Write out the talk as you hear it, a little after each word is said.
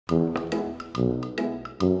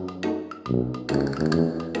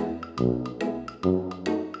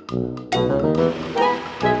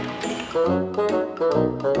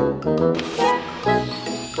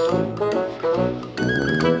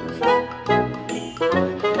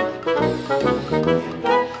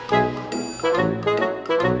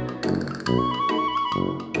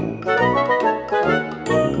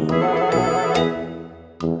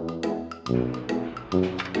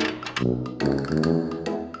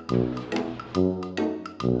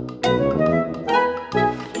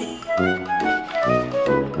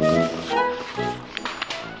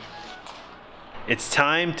It's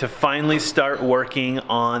time to finally start working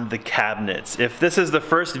on the cabinets. If this is the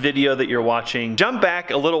first video that you're watching, jump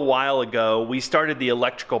back a little while ago. We started the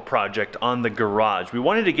electrical project on the garage. We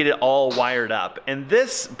wanted to get it all wired up, and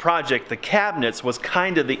this project, the cabinets, was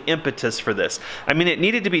kind of the impetus for this. I mean, it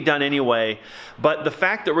needed to be done anyway, but the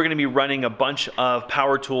fact that we're going to be running a bunch of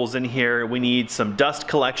power tools in here, we need some dust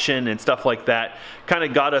collection and stuff like that, kind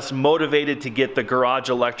of got us motivated to get the garage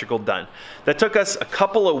electrical done. That took us a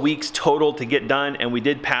couple of weeks total to get done, and we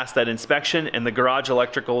did pass that inspection, and the garage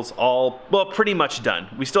electrical's all, well, pretty much done.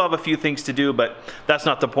 We still have a few things to do, but that's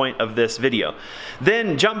not the point of this video.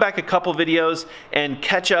 Then jump back a couple videos and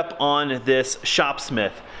catch up on this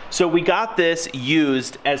Shopsmith. So we got this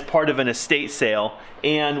used as part of an estate sale,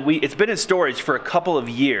 and it's been in storage for a couple of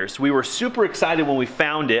years. We were super excited when we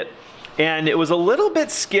found it, and it was a little bit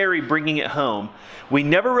scary bringing it home. We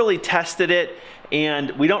never really tested it,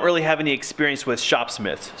 and we don't really have any experience with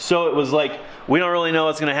Shopsmiths. So it was like, we don't really know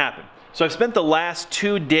what's gonna happen. So I've spent the last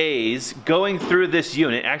 2 days going through this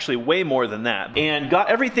unit, actually way more than that, and got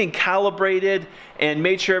everything calibrated and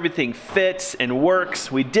made sure everything fits and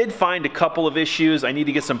works. We did find a couple of issues. I need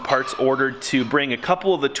to get some parts ordered to bring a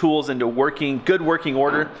couple of the tools into good working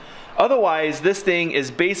order. Otherwise, this thing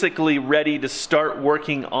is basically ready to start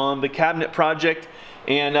working on the cabinet project,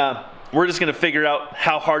 and we're just going to figure out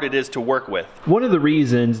how hard it is to work with. One of the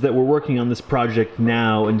reasons that we're working on this project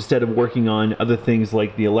now instead of working on other things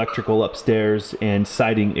like the electrical upstairs and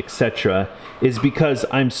siding, etc., is because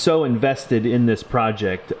I'm so invested in this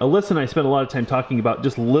project. Alyssa and I spent a lot of time talking about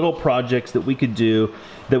just little projects that we could do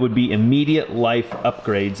that would be immediate life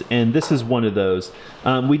upgrades, and this is one of those.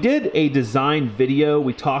 We did a design video.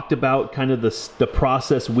 We talked about kind of the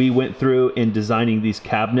process we went through in designing these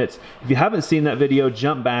cabinets. If you haven't seen that video,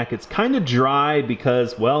 jump back. It's kind of dry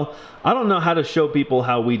because, well, I don't know how to show people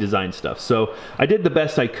how we design stuff, so I did the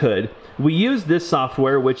best I could. We used this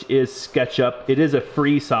software, which is SketchUp. It is a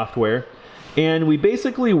free software, and we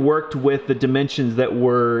basically worked with the dimensions that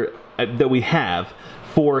we have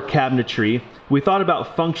for cabinetry. We thought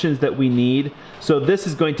about functions that we need. So this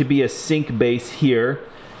is going to be a sink base here,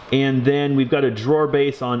 and then we've got a drawer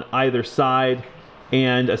base on either side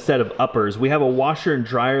and a set of uppers. We have a washer and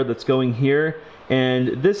dryer that's going here,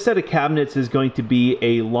 and this set of cabinets is going to be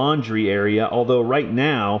a laundry area, although right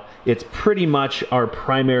now it's pretty much our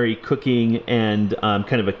primary cooking and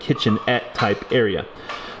kind of a kitchenette type area.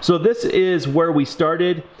 So this is where we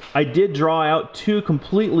started. I did draw out 2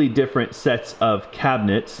 completely different sets of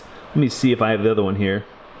cabinets. Let me see if I have the other one here.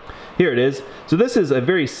 Here it is. So this is a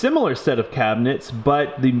very similar set of cabinets,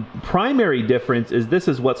 but the primary difference is this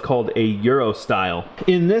is what's called a Euro style.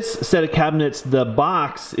 In this set of cabinets, the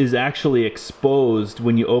box is actually exposed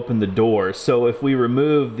when you open the door. So if we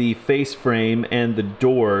remove the face frame and the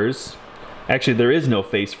doors, actually there is no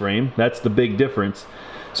face frame. That's the big difference.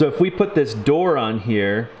 So if we put this door on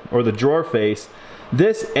here, or the drawer face,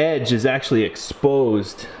 this edge is actually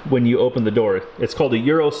exposed when you open the door. It's called a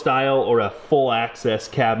Euro style or a full access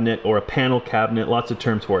cabinet or a panel cabinet, lots of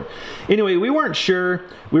terms for it. Anyway, we weren't sure.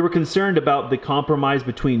 We were concerned about the compromise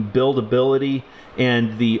between buildability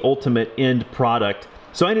and the ultimate end product.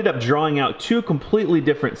 So I ended up drawing out 2 completely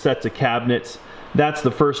different sets of cabinets. That's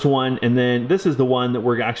the first one, and then this is the one that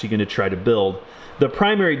we're actually going to try to build. The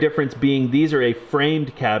primary difference being these are a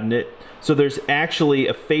framed cabinet, so there's actually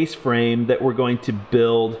a face frame that we're going to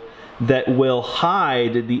build that will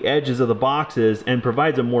hide the edges of the boxes and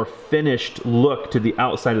provides a more finished look to the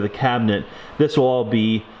outside of the cabinet. This will all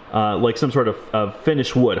be like some sort of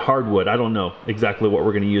finished wood, hardwood. I don't know exactly what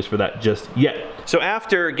we're going to use for that just yet. So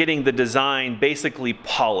after getting the design basically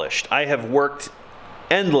polished, I have worked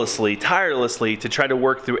endlessly, tirelessly to try to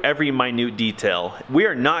work through every minute detail. We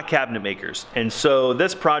are not cabinet makers, and so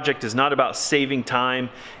this project is not about saving time,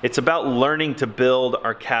 it's about learning to build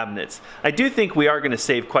our cabinets. I do think we are going to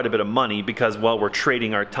save quite a bit of money because, well, we're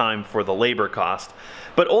trading our time for the labor cost.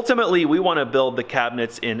 But ultimately, we want to build the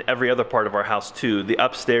cabinets in every other part of our house too. The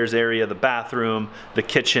upstairs area, the bathroom, the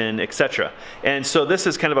kitchen, etc. And so this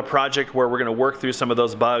is kind of a project where we're going to work through some of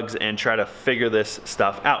those bugs and try to figure this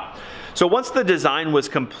stuff out. So once the design was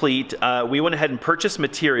complete, we went ahead and purchased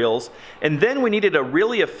materials, and then we needed a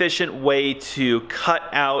really efficient way to cut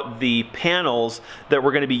out the panels that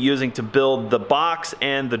we're going to be using to build the box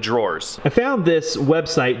and the drawers. I found this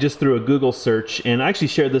website just through a Google search, and I actually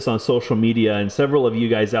shared this on social media, and several of you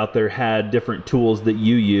guys out there had different tools that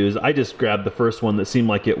you use. I just grabbed the first one that seemed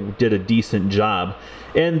like it did a decent job.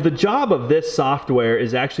 And the job of this software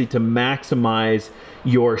is actually to maximize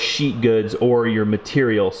your sheet goods or your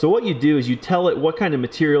material. So what you do is you tell it what kind of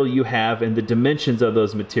material you have and the dimensions of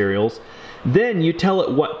those materials. Then you tell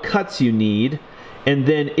it what cuts you need, and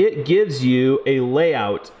then it gives you a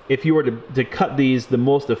layout if you were to cut these the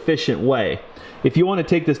most efficient way. If you want to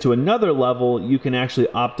take this to another level, you can actually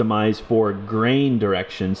optimize for grain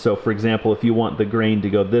direction. So for example, if you want the grain to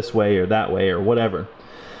go this way or that way or whatever.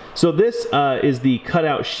 So this is the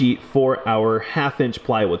cutout sheet for our 1/2-inch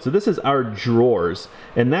plywood. So this is our drawers,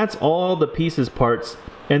 and that's all the pieces, parts,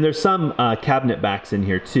 and there's some cabinet backs in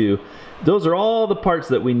here too. Those are all the parts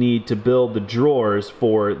that we need to build the drawers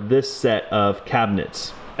for this set of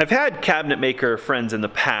cabinets. I've had cabinet maker friends in the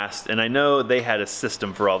past, and I know they had a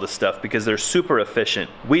system for all this stuff because they're super efficient.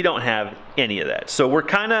 We don't have any of that. So we're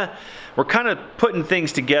kind of putting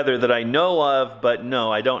things together that I know of, but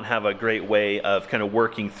no, I don't have a great way of kind of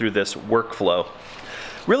working through this workflow.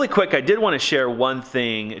 Really quick, I did want to share one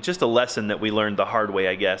thing, just a lesson that we learned the hard way,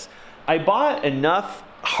 I guess. I bought enough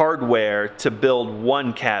hardware to build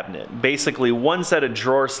one cabinet, basically one set of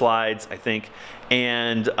drawer slides, I think,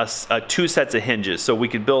 and two sets of hinges, so we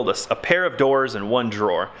could build a pair of doors and one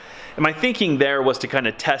drawer. And my thinking there was to kind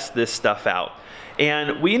of test this stuff out.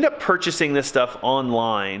 And we ended up purchasing this stuff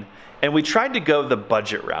online, and we tried to go the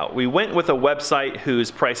budget route. We went with a website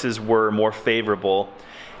whose prices were more favorable,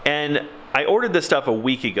 and I ordered this stuff a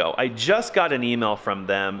week ago. I just got an email from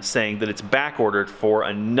them saying that it's back ordered for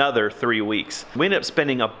another 3 weeks. We ended up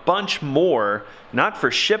spending a bunch more, not for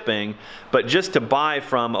shipping, but just to buy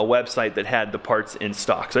from a website that had the parts in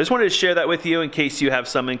stock. So I just wanted to share that with you in case you have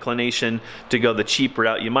some inclination to go the cheap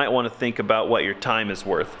route. You might want to think about what your time is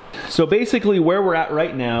worth. So basically where we're at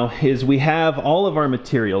right now is we have all of our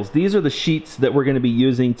materials. These are the sheets that we're going to be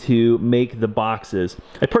using to make the boxes.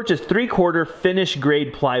 I purchased 3/4 finish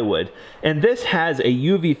grade plywood, and this has a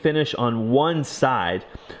UV finish on one side.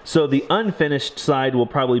 So the unfinished side will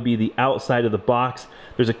probably be the outside of the box.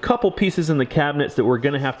 There's a couple pieces in the cabinets that we're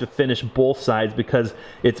going to have to finish both sides because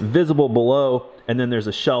it's visible below, and then there's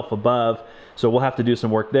a shelf above. So we'll have to do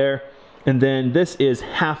some work there. And then this is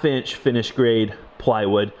 1/2-inch finish grade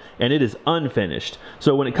plywood, and it is unfinished.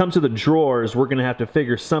 So when it comes to the drawers, we're going to have to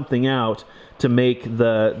figure something out to make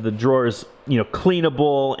the drawers, you know,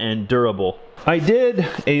 cleanable and durable. I did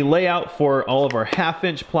a layout for all of our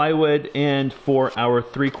 1/2-inch plywood and for our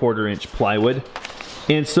 3/4-inch plywood.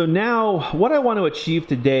 And so now what I want to achieve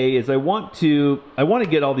today is I want to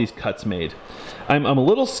get all these cuts made. I'm a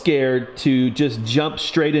little scared to just jump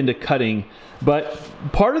straight into cutting, but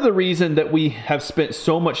part of the reason that we have spent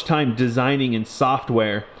so much time designing in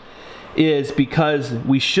software is because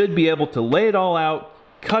we should be able to lay it all out,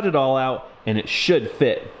 cut it all out, and it should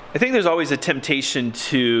fit. I think there's always a temptation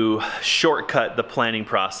to shortcut the planning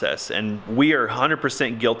process, and we are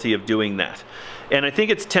 100% guilty of doing that. And I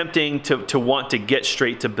think it's tempting to want to get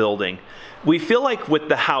straight to building. We feel like with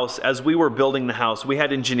the house, as we were building the house, we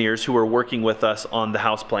had engineers who were working with us on the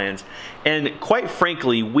house plans. And quite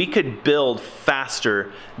frankly, we could build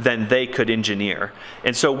faster than they could engineer.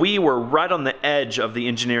 And so we were right on the edge of the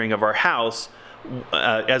engineering of our house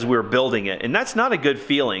as we were building it. And that's not a good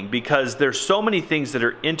feeling because there's so many things that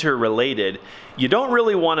are interrelated. You don't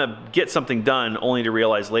really want to get something done only to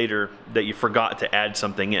realize later that you forgot to add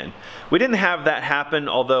something in. We didn't have that happen,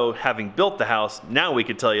 although having built the house, now we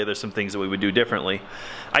could tell you there's some things that we would do differently.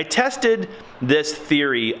 I tested this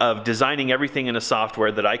theory of designing everything in a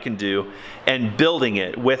software that I can do and building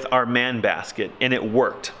it with our man basket, and it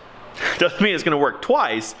worked. Doesn't mean it's going to work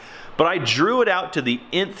twice, but I drew it out to the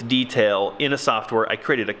nth detail in a software. I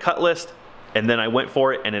created a cut list, and then I went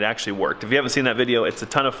for it, and it actually worked. If you haven't seen that video, it's a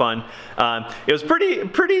ton of fun. It was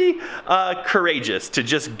pretty courageous to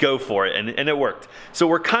just go for it, and it worked. So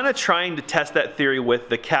we're kind of trying to test that theory with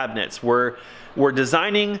the cabinets. We're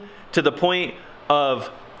designing to the point of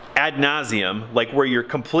ad nauseum, like where you're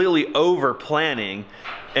completely over planning.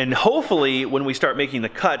 And hopefully when we start making the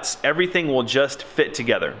cuts, everything will just fit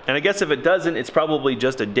together. And I guess if it doesn't, it's probably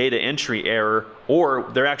just a data entry error, or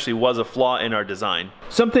there actually was a flaw in our design.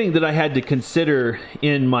 Something that I had to consider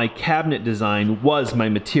in my cabinet design was my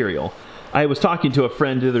material. I was talking to a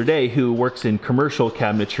friend the other day who works in commercial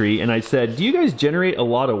cabinetry, and I said, do you guys generate a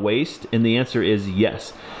lot of waste? And the answer is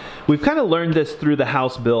yes. We've kind of learned this through the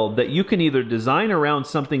house build, that you can either design around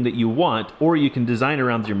something that you want, or you can design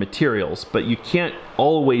around your materials, but you can't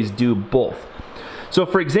always do both. So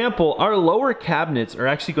for example, our lower cabinets are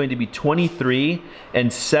actually going to be 23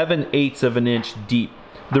 7/8 of an inch deep.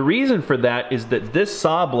 The reason for that is that this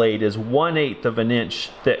saw blade is 1/8 of an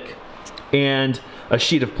inch thick, and a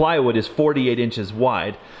sheet of plywood is 48 inches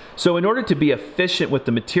wide. So in order to be efficient with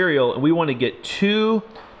the material, we want to get two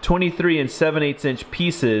 23 7/8 inch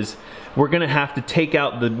pieces. We're going to have to take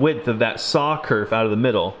out the width of that saw kerf out of the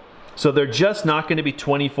middle. So they're just not going to be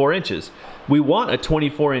 24 inches. We want a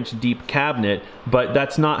 24 inch deep cabinet, but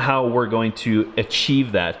that's not how we're going to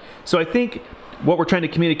achieve that. So I think what we're trying to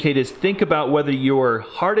communicate is think about whether you're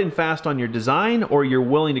hard and fast on your design or you're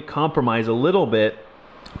willing to compromise a little bit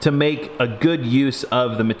to make a good use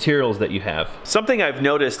of the materials that you have. Something I've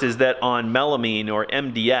noticed is that on melamine or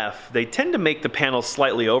MDF, they tend to make the panels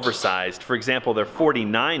slightly oversized. For example, they're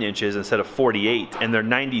 49 inches instead of 48, and they're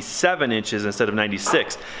 97 inches instead of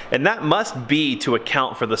 96. And that must be to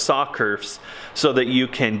account for the saw kerfs so that you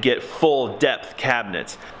can get full depth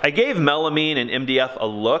cabinets. I gave melamine and MDF a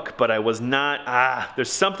look, but I was not,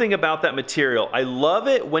 there's something about that material. I love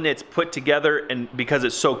it when it's put together and because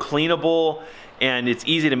it's so cleanable and it's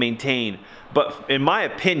easy to maintain, but in my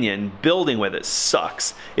opinion, building with it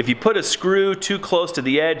sucks. If you put a screw too close to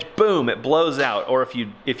the edge, boom, it blows out. Or if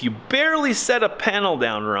you barely set a panel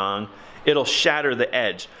down wrong, it'll shatter the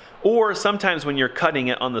edge. Or sometimes when you're cutting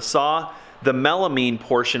it on the saw, the melamine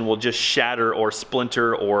portion will just shatter or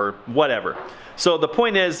splinter or whatever. So the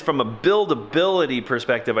point is, from a buildability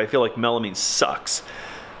perspective, I feel like melamine sucks.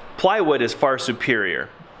 Plywood is far superior,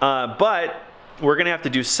 but we're gonna have to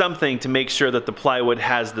do something to make sure that the plywood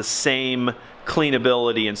has the same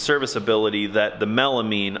cleanability and serviceability that the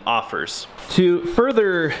melamine offers. To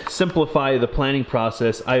further simplify the planning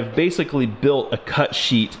process, I've basically built a cut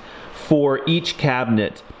sheet for each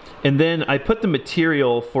cabinet, and then I put the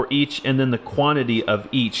material for each and then the quantity of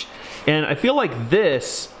each. And I feel like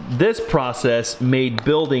this process made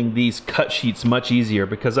building these cut sheets much easier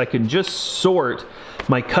because I can just sort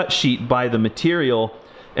my cut sheet by the material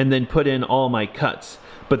and then put in all my cuts.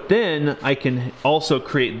 But then I can also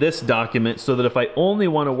create this document so that if I only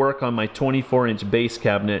want to work on my 24 inch base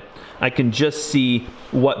cabinet, I can just see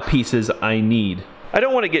what pieces I need. I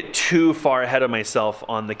don't want to get too far ahead of myself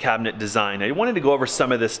on the cabinet design. I wanted to go over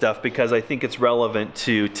some of this stuff because I think it's relevant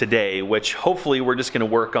to today, which hopefully we're just going to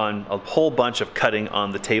work on a whole bunch of cutting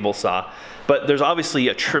on the table saw. But there's obviously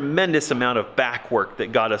a tremendous amount of back work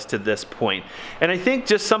that got us to this point. And I think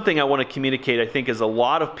just something I want to communicate, I think, is a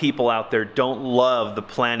lot of people out there don't love the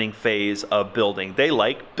planning phase of building. They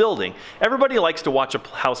like building. Everybody likes to watch a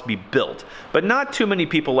house be built, but not too many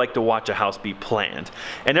people like to watch a house be planned.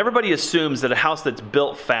 And everybody assumes that a house that's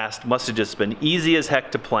built fast must have just been easy as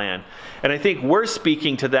heck to plan. And I think we're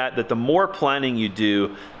speaking to that the more planning you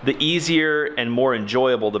do, the easier and more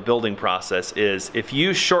enjoyable the building process is. If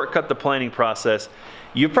you shortcut the planning process,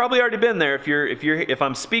 you've probably already been there. If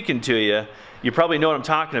I'm speaking to you, you probably know what I'm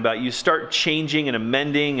talking about. You start changing and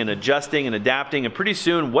amending and adjusting and adapting, and pretty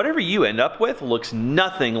soon whatever you end up with looks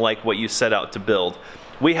nothing like what you set out to build.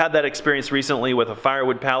 We had that experience recently with a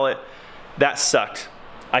firewood pallet. That sucked.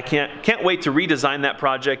 I can't wait to redesign that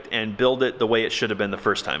project and build it the way it should have been the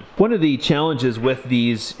first time. One of the challenges with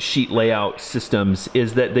these sheet layout systems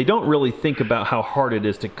is that they don't really think about how hard it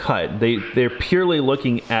is to cut. They're purely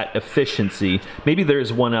looking at efficiency. Maybe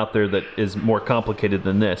there's one out there that is more complicated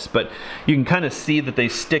than this, but you can kind of see that they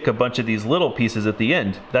stick a bunch of these little pieces at the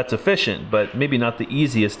end. That's efficient, but maybe not the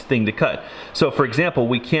easiest thing to cut. So for example,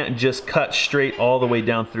 we can't just cut straight all the way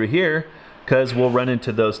down through here, because we'll run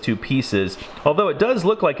into those two pieces. Although it does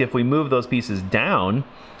look like if we move those pieces down,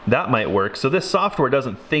 that might work. So this software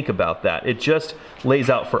doesn't think about that. It just lays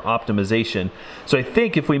out for optimization. So I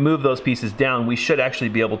think if we move those pieces down, we should actually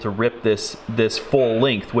be able to rip this full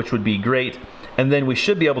length, which would be great. And then we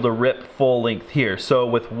should be able to rip full length here. So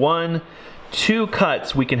with 2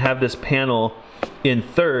 cuts, we can have this panel in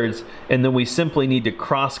thirds, and then we simply need to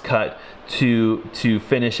cross cut to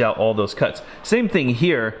finish out all those cuts. Same thing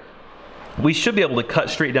here. we should be able to cut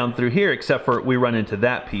straight down through here, except for we run into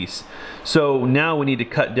that piece. So now we need to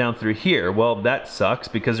cut down through here. Well, that sucks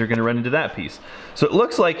because you're gonna run into that piece. So it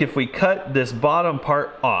looks like if we cut this bottom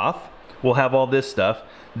part off, we'll have all this stuff.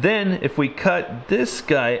 Then if we cut this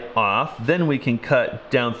guy off, then we can cut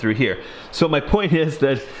down through here. So my point is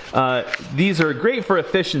that these are great for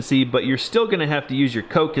efficiency, but you're still gonna have to use your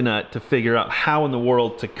coconut to figure out how in the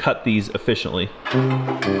world to cut these efficiently.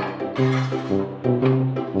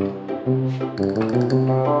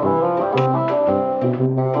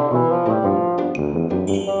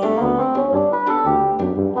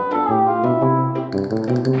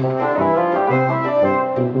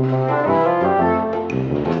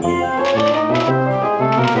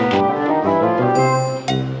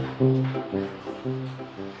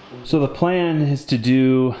 So the plan is to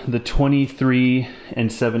do the 23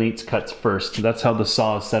 7/8 cuts first. That's how the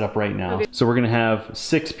saw is set up right now. Okay. So we're gonna have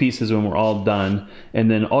 6 pieces when we're all done, and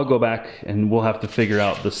then I'll go back and we'll have to figure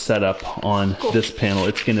out the setup on this panel.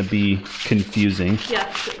 It's gonna be confusing. Yeah,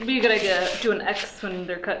 it'd be a good idea to do an X when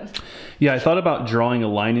they're cut. Yeah, I thought about drawing a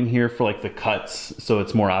line in here for like the cuts so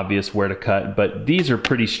it's more obvious where to cut, but these are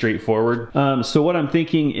pretty straightforward. So what I'm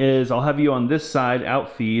thinking is I'll have you on this side,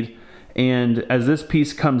 outfeed, and as this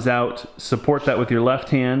piece comes out, support that with your left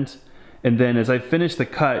hand, and then as I finish the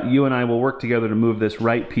cut, you and I will work together to move this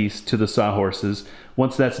right piece to the sawhorses.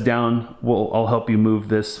 Once that's down, I'll help you move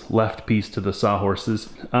this left piece to the sawhorses.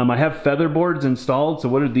 I have feather boards installed, so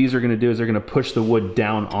what these are gonna do is they're gonna push the wood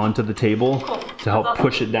down onto the table to help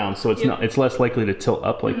push it down, so it's less likely to tilt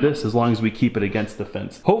up like this as long as we keep it against the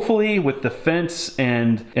fence. Hopefully with the fence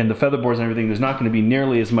and the feather boards and everything, there's not gonna be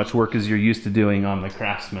nearly as much work as you're used to doing on the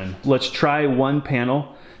Craftsman. Let's try one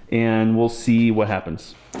panel and we'll see what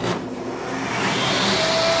happens.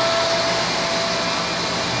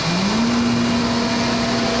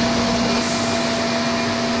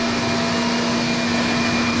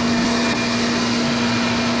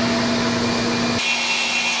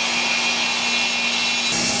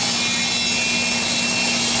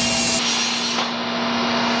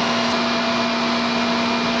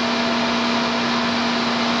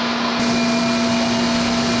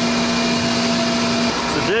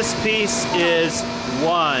 This piece is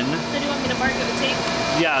 1. So do you want me to mark it with tape?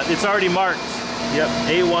 Yeah, it's already marked. Yep,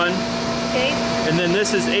 A1. Okay. And then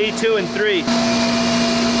this is A2 and 3.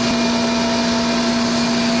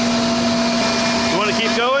 You want to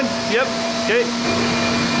keep going? Yep, okay.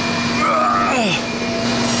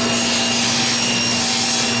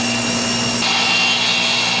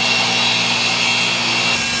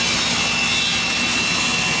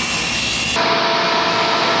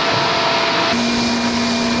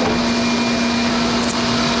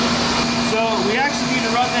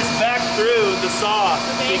 Through the saw,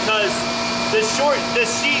 okay, because this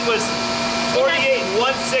sheet was 48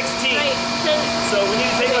 1/16. Right. So we need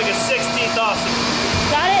to take like a 16th off.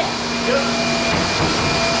 Got it? Yep.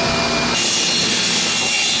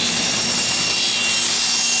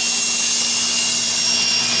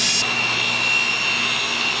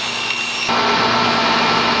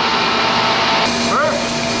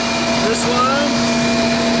 Perfect. This one.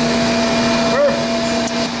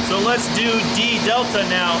 Let's do D delta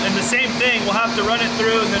now, and the same thing, we'll have to run it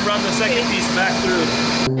through and then run the second piece back through.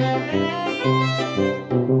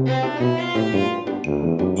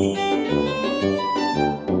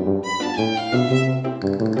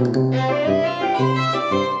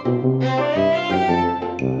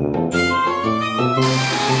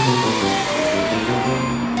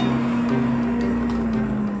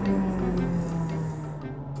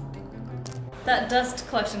 That dust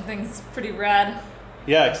collection thing's pretty rad.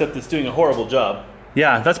 Yeah, except it's doing a horrible job.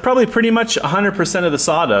 Yeah, that's probably pretty much 100% of the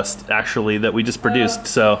sawdust, actually, that we just produced,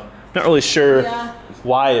 so not really sure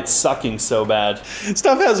why it's sucking so bad.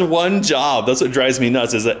 Stuff has one job. That's what drives me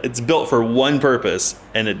nuts, is that it's built for one purpose,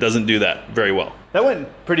 and it doesn't do that very well. That went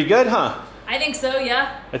pretty good, huh? I think so, yeah.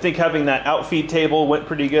 I think having that outfeed table went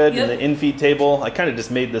pretty good, and the infeed table, I kind of just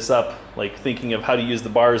made this up, like thinking of how to use the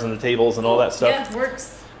bars and the tables and all that stuff. Yeah, it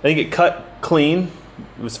works. I think it cut clean.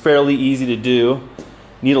 It was fairly easy to do.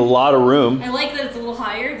 Need a lot of room. I like that it's a little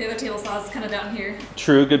higher. The other table saw is kind of down here.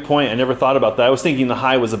 True, good point. I never thought about that. I was thinking the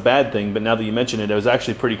high was a bad thing, but now that you mention it, I was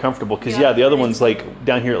actually pretty comfortable because yeah, the other one's like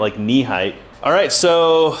down here at like knee height. All right,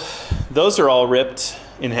 so those are all ripped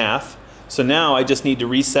in half. So now I just need to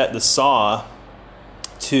reset the saw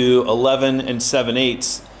to 11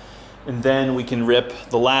 7/8, and then we can rip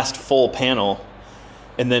the last full panel,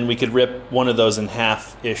 and then we could rip one of those in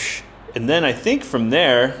half-ish. And then I think from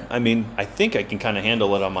there, I mean, I think I can kind of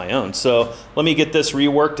handle it on my own. So let me get this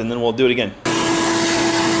reworked and then we'll do it again.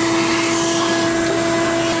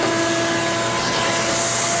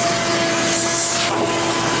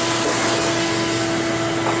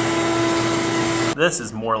 This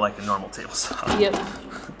is more like a normal table saw. Yep.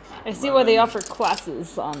 I see why they offer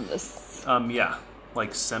classes on this. Yeah,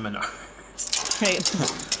 like seminars.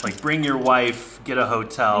 Right. Like bring your wife, get a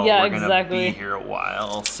hotel. Yeah, We're gonna exactly. be here a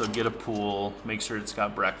while, so get a pool. Make sure it's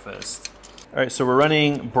got breakfast. All right, so we're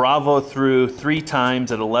running Bravo through 3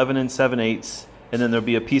 times at 11 and 7/8, and then there'll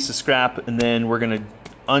be a piece of scrap, and then we're gonna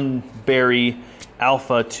unbury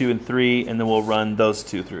Alpha 2 and 3, and then we'll run those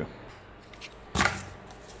 2 through.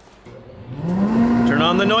 Turn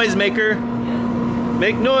on the noisemaker.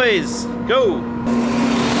 Make noise. Go.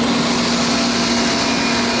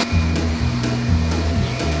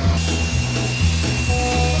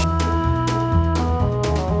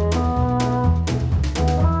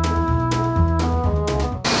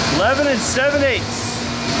 Eleven and 7/8.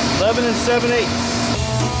 11 and 7/8.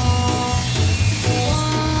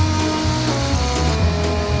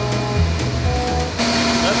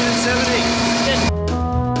 11 and 7/8.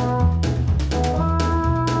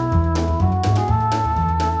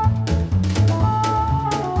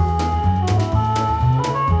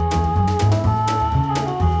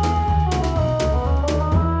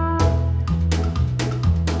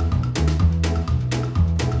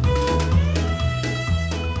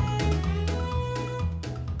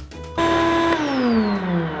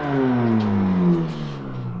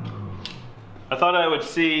 I thought I would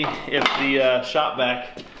see if the shop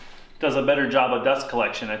vac does a better job of dust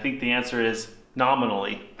collection. I think the answer is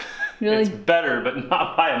nominally. Really? It's better, but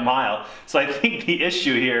not by a mile. So I think the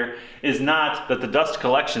issue here is not that the dust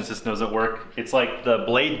collection system doesn't work. It's like the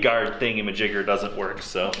blade guard thingamajigger doesn't work.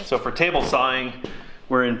 So for table sawing,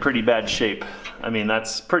 we're in pretty bad shape. I mean,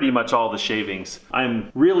 that's pretty much all the shavings.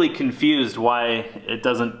 I'm really confused why it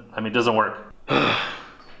doesn't work.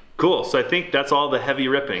 Cool, so I think that's all the heavy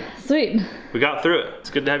ripping. Sweet. We got through it.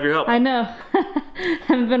 It's good to have your help. I know.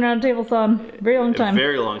 Haven't been around a table saw in a very long time. A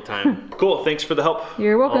very long time. Cool, thanks for the help.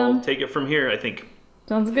 You're welcome. I'll take it from here, I think.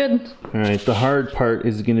 Sounds good. All right, the hard part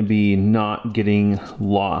is gonna be not getting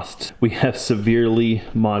lost. We have severely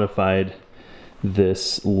modified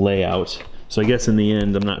this layout. So I guess in the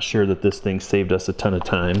end, I'm not sure that this thing saved us a ton of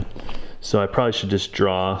time. So I probably should just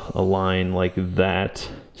draw a line like that.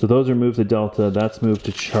 So those are moved to Delta, that's moved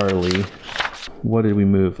to Charlie. What did we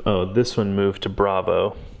move? Oh, this one moved to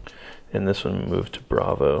Bravo, and this one moved to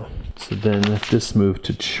Bravo. So then if this moved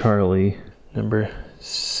to Charlie, number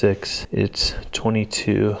 6, it's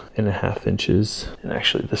 22.5 inches. And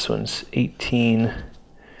actually this one's 18,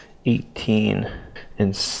 18,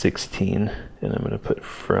 and 16. And I'm gonna put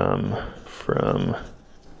from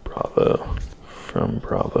Bravo.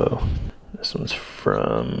 This one's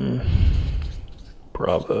from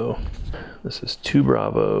Bravo. This is to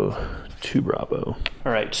Bravo.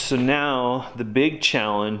 All right, so now the big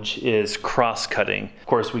challenge is cross-cutting. Of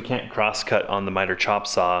course, we can't cross-cut on the miter chop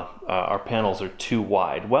saw. Our panels are too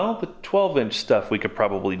wide. Well, the 12-inch stuff we could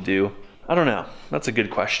probably do. I don't know, that's a good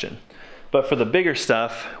question. But for the bigger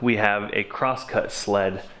stuff, we have a cross-cut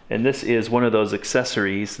sled, and this is one of those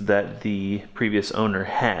accessories that the previous owner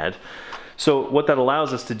had. So what that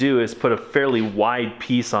allows us to do is put a fairly wide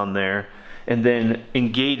piece on there and then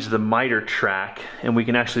engage the miter track, and we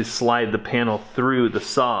can actually slide the panel through the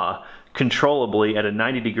saw controllably at a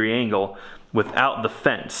 90-degree angle without the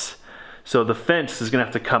fence. So the fence is gonna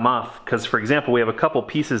have to come off because, for example, we have a couple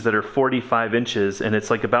pieces that are 45 inches and it's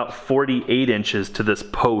like about 48 inches to this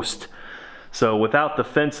post. So without the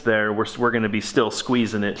fence there, we're gonna be still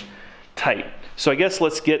squeezing it tight. So I guess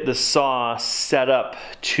let's get the saw set up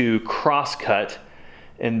to cross-cut,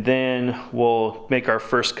 and then we'll make our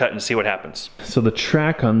first cut and see what happens. So the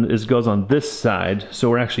track goes on this side,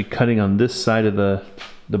 so we're actually cutting on this side of the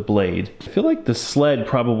blade. I feel like the sled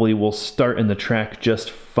probably will start in the track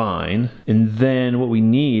just fine, and then what we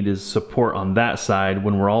need is support on that side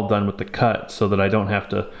when we're all done with the cut so that I don't have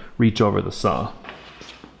to reach over the saw.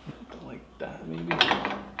 Like that, maybe.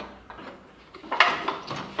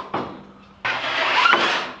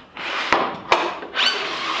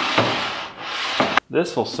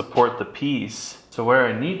 This will support the piece. So where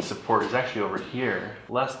I need support is actually over here,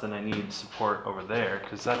 less than I need support over there,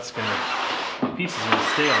 because the piece is gonna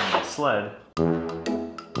stay on my sled.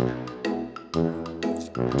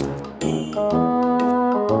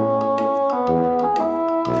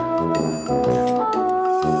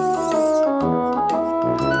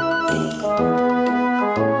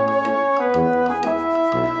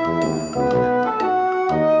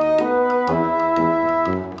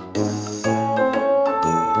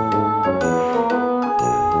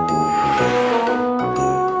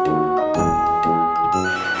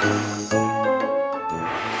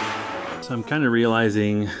 I'm kind of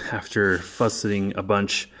realizing after fussing a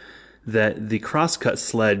bunch that the crosscut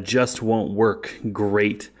sled just won't work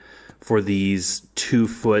great for these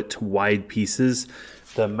 2-foot wide pieces.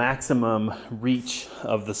 The maximum reach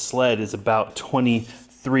of the sled is about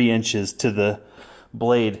 23 inches to the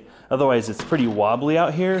blade. Otherwise, it's pretty wobbly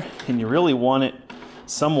out here, and you really want it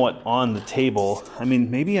somewhat on the table. I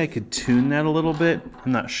mean, maybe I could tune that a little bit.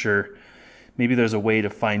 I'm not sure. Maybe there's a way to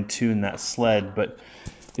fine-tune that sled, but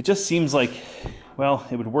it just seems like, well,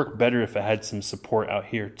 it would work better if it had some support out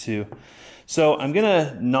here too. So I'm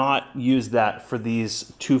gonna not use that for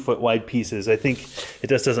these 2-foot wide pieces. I think it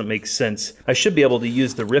just doesn't make sense. I should be able to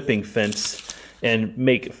use the ripping fence and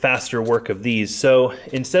make faster work of these. So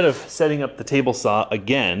instead of setting up the table saw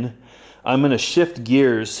again, I'm gonna shift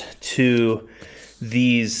gears to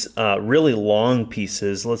these really long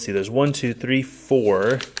pieces. Let's see, there's 1, 2, 3,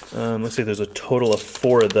 4. Looks like there's a total of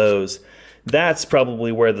 4 of those. That's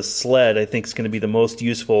probably where the sled, I think, is going to be the most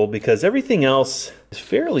useful, because everything else is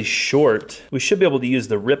fairly short. We should be able to use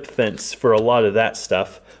the rip fence for a lot of that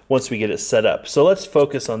stuff once we get it set up. So let's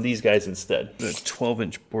focus on these guys instead. There's a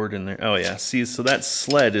 12-inch board in there. Oh yeah, see, so that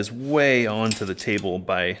sled is way onto the table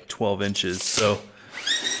by 12 inches. So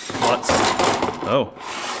lots. Oh.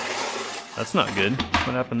 That's not good.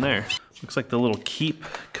 What happened there? Looks like the little keep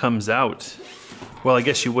comes out. Well, I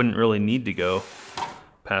guess you wouldn't really need to go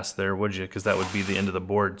past there, would you? Because that would be the end of the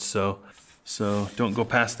board. So don't go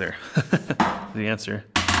past there. The answer.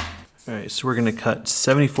 All right, so we're gonna cut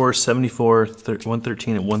 74, 74,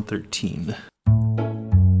 113, and 113.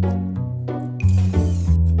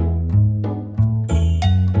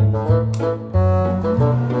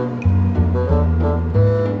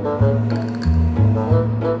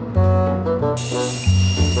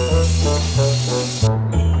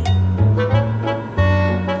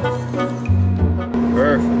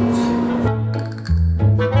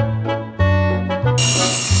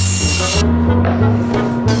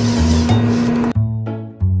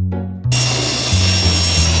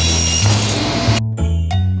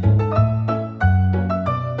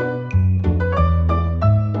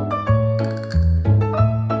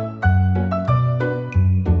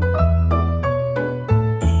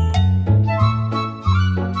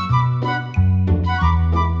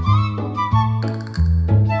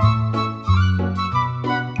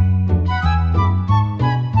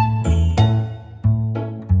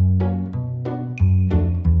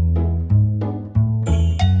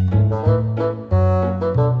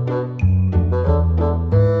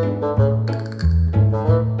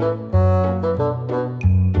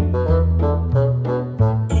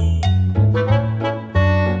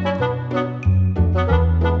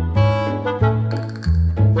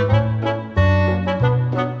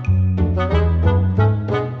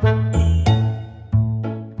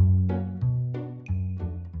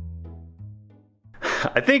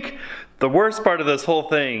 I think the worst part of this whole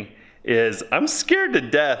thing is I'm scared to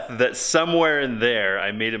death that somewhere in there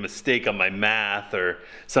I made a mistake on my math or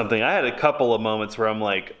something. I had a couple of moments where I'm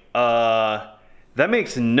like, that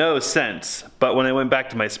makes no sense. But when I went back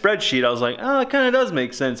to my spreadsheet, I was like, oh, it kind of does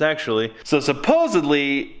make sense actually. So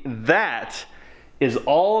supposedly that is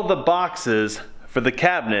all of the boxes for the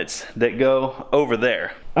cabinets that go over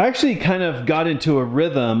there. I actually kind of got into a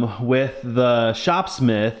rhythm with the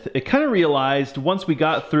shopsmith. It kind of realized once we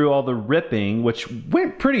got through all the ripping, which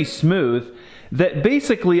went pretty smooth, that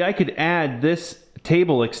basically I could add this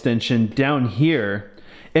table extension down here,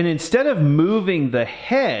 and instead of moving the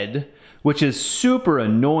head, which is super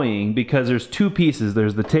annoying because there's two pieces,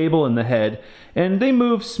 there's the table and the head, and they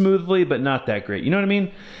move smoothly but not that great, you know what I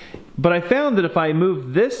mean? But I found that if I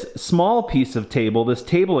move this small piece of table, this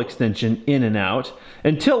table extension in and out,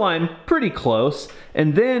 until I'm pretty close,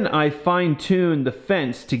 and then I fine-tune the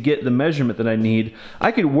fence to get the measurement that I need,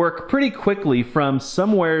 I could work pretty quickly from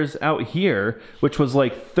somewheres out here, which was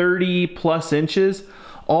like 30 plus inches,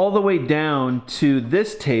 all the way down to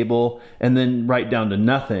this table, and then right down to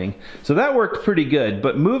nothing. So that worked pretty good,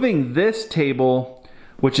 but moving this table,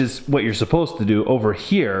 which is what you're supposed to do, over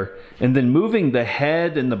here, and then moving the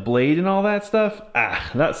head and the blade and all that stuff,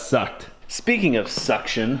 that sucked. Speaking of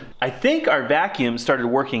suction, I think our vacuum started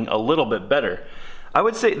working a little bit better. I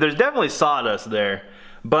would say there's definitely sawdust there,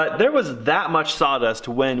 but there was that much sawdust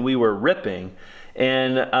when we were ripping,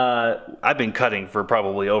 and I've been cutting for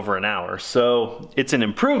probably over an hour, so it's an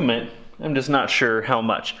improvement. I'm just not sure how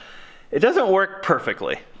much. It doesn't work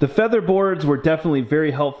perfectly. The feather boards were definitely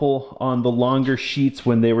very helpful on the longer sheets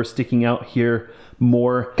when they were sticking out here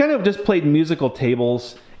more. Kind of just played musical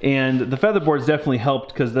tables, and the feather boards definitely helped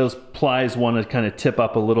because those plies want to kind of tip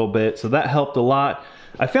up a little bit, so that helped a lot.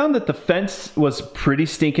 I found that the fence was pretty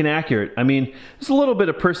stinking accurate. I mean, there's a little bit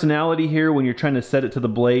of personality here when you're trying to set it to the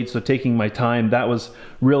blade, so taking my time, that was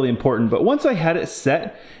really important. But once I had it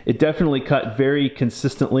set, it definitely cut very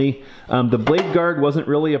consistently. The blade guard wasn't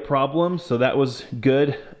really a problem, so that was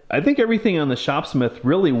good. I think everything on the Shopsmith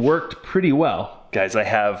really worked pretty well. Guys, I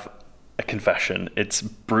have a confession. It's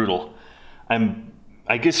brutal.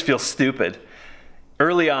 I just feel stupid.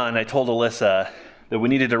 Early on, I told Alyssa that we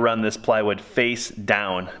needed to run this plywood face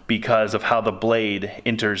down because of how the blade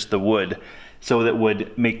enters the wood, so that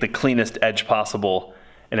would make the cleanest edge possible,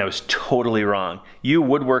 and I was totally wrong. You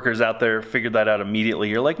woodworkers out there figured that out immediately.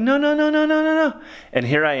 You're like, no, no, no, no, no, no, no. And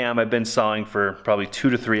here I am, I've been sawing for probably 2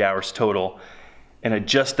 to 3 hours total, and it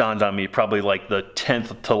just dawned on me, probably like the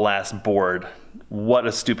 10th to last board. What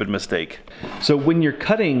a stupid mistake. So when you're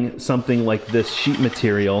cutting something like this sheet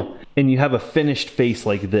material, and you have a finished face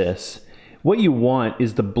like this, what you want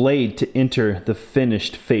is the blade to enter the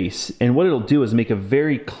finished face. And what it'll do is make a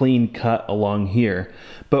very clean cut along here.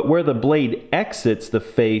 But where the blade exits the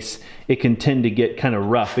face, it can tend to get kind of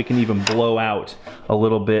rough. It can even blow out a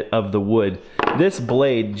little bit of the wood. This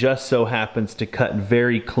blade just so happens to cut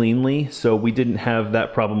very cleanly, so we didn't have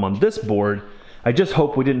that problem on this board. I just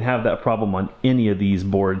hope we didn't have that problem on any of these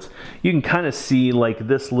boards. You can kind of see like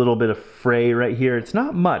this little bit of fray right here. It's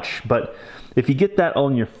not much, but if you get that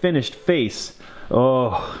on your finished face,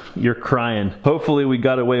 oh, you're crying. Hopefully we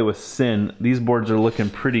got away with sin. These boards are looking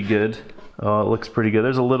pretty good. Oh, it looks pretty good.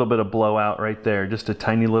 There's a little bit of blowout right there, just a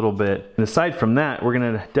tiny little bit. And aside from that, we're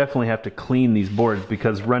gonna definitely have to clean these boards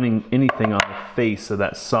because running anything on the face of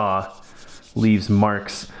that saw leaves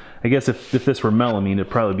marks. I guess if this were melamine,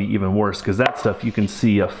 it'd probably be even worse because that stuff, you can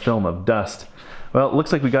see a film of dust. Well, it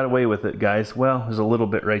looks like we got away with it, guys. Well, there's a little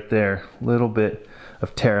bit right there, a little bit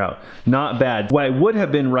of tear out. Not bad. What would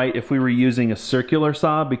have been right if we were using a circular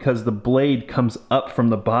saw, because the blade comes up from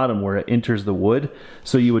the bottom where it enters the wood.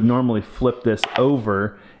 So you would normally flip this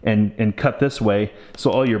over and cut this way,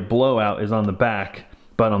 so all your blowout is on the back.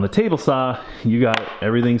 But on the table saw, you got it,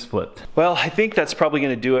 everything's flipped. Well, I think that's probably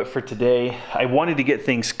gonna do it for today. I wanted to get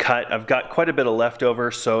things cut. I've got quite a bit of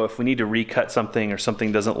leftover, so if we need to recut something or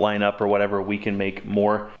something doesn't line up or whatever, we can make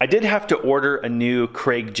more. I did have to order a new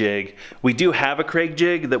Craig jig. We do have a Craig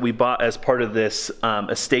jig that we bought as part of this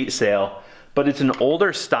estate sale, but it's an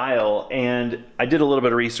older style, and I did a little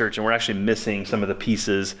bit of research and we're actually missing some of the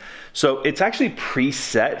pieces. So it's actually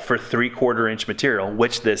preset for 3/4 inch material,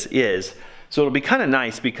 which this is. So it'll be kind of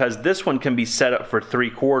nice because this one can be set up for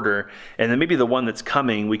 3/4, and then maybe the one that's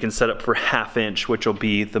coming we can set up for 1/2 inch, which will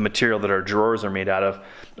be the material that our drawers are made out of,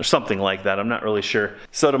 or something like that. I'm not really sure.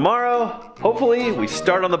 So tomorrow, hopefully, we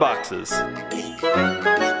start on the boxes.